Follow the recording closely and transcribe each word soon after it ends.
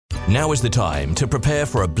Now is the time to prepare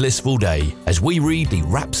for a blissful day as we read the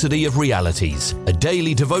Rhapsody of Realities, a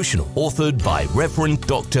daily devotional authored by Reverend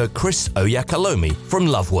Dr. Chris Oyakalomi from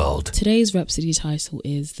Love World. Today's Rhapsody title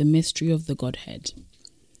is The Mystery of the Godhead.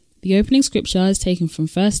 The opening scripture is taken from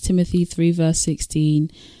 1 Timothy 3 verse 16,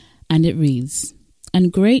 and it reads, "And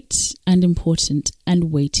great and important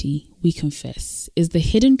and weighty, we confess, is the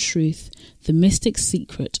hidden truth, the mystic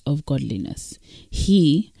secret of godliness.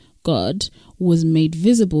 He, God, was made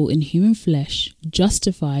visible in human flesh,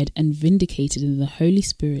 justified and vindicated in the Holy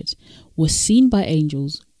Spirit, was seen by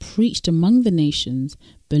angels, preached among the nations,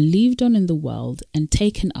 believed on in the world, and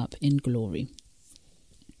taken up in glory."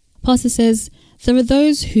 Pastor says, there are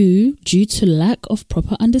those who, due to lack of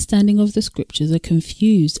proper understanding of the scriptures, are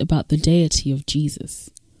confused about the deity of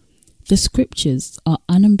Jesus. The scriptures are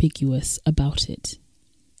unambiguous about it.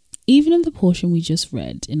 Even in the portion we just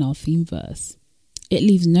read in our theme verse, it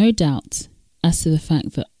leaves no doubt as to the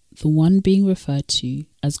fact that the one being referred to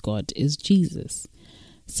as God is Jesus.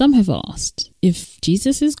 Some have asked, if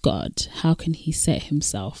Jesus is God, how can he set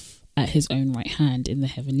himself at his own right hand in the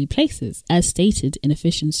heavenly places, as stated in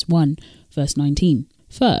Ephesians 1 verse 19?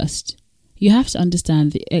 First, you have to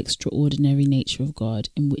understand the extraordinary nature of God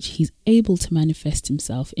in which he's able to manifest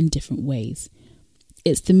himself in different ways.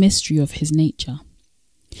 It's the mystery of his nature.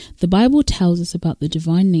 The Bible tells us about the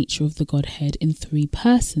divine nature of the Godhead in three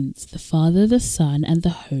persons, the Father, the Son, and the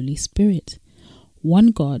Holy Spirit.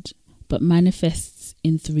 One God, but manifests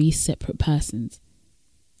in three separate persons.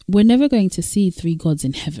 We're never going to see three gods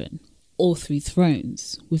in heaven, or three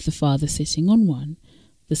thrones, with the Father sitting on one,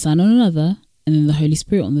 the Son on another, and then the Holy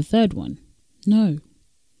Spirit on the third one. No.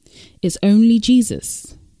 It's only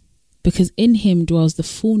Jesus, because in him dwells the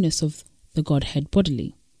fullness of the Godhead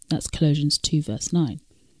bodily. That's Colossians 2 verse 9.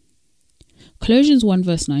 Colossians 1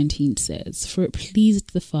 verse 19 says, "For it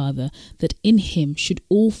pleased the Father that in him should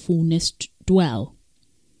all fullness dwell."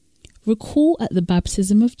 Recall at the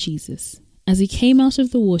baptism of Jesus, as he came out of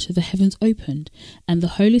the water, the heavens opened and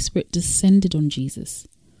the Holy Spirit descended on Jesus.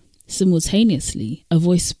 Simultaneously, a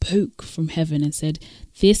voice spoke from heaven and said,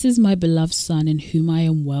 "This is my beloved Son in whom I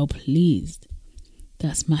am well pleased."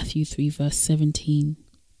 That's Matthew 3 verse 17.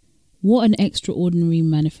 What an extraordinary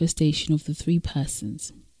manifestation of the three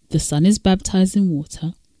persons. The Son is baptized in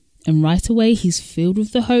water, and right away he's filled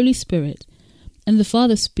with the Holy Spirit, and the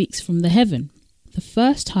Father speaks from the heaven. The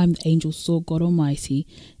first time the angels saw God Almighty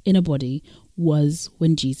in a body was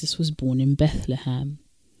when Jesus was born in Bethlehem.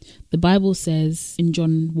 The Bible says in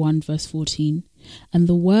John 1 verse 14, "And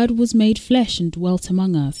the Word was made flesh and dwelt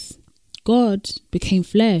among us." God became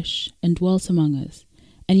flesh and dwelt among us,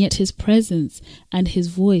 and yet his presence and his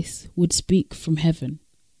voice would speak from heaven.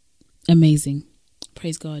 Amazing.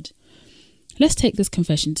 Praise God. Let's take this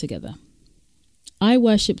confession together. I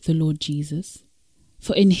worship the Lord Jesus,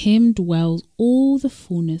 for in him dwells all the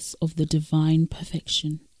fullness of the divine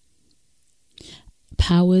perfection,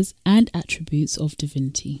 powers and attributes of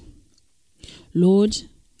divinity. Lord,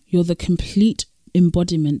 you're the complete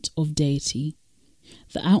embodiment of deity,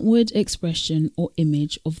 the outward expression or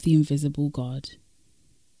image of the invisible God.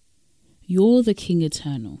 You're the King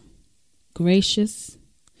eternal, gracious,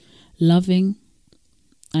 loving,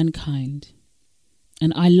 and kind.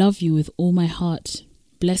 And I love you with all my heart.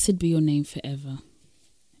 Blessed be your name forever.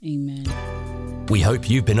 Amen. We hope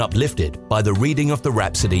you've been uplifted by the reading of the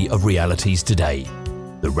Rhapsody of Realities today.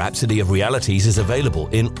 The Rhapsody of Realities is available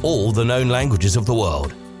in all the known languages of the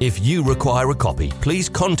world. If you require a copy, please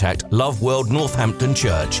contact Love World Northampton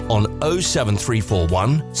Church on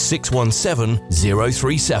 07341 617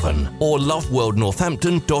 037 or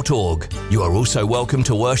loveworldnorthampton.org. You are also welcome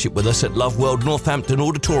to worship with us at Love World Northampton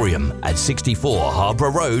Auditorium at 64 Harborough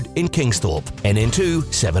Road in Kingsthorpe, NN2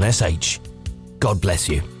 7SH. God bless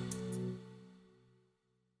you.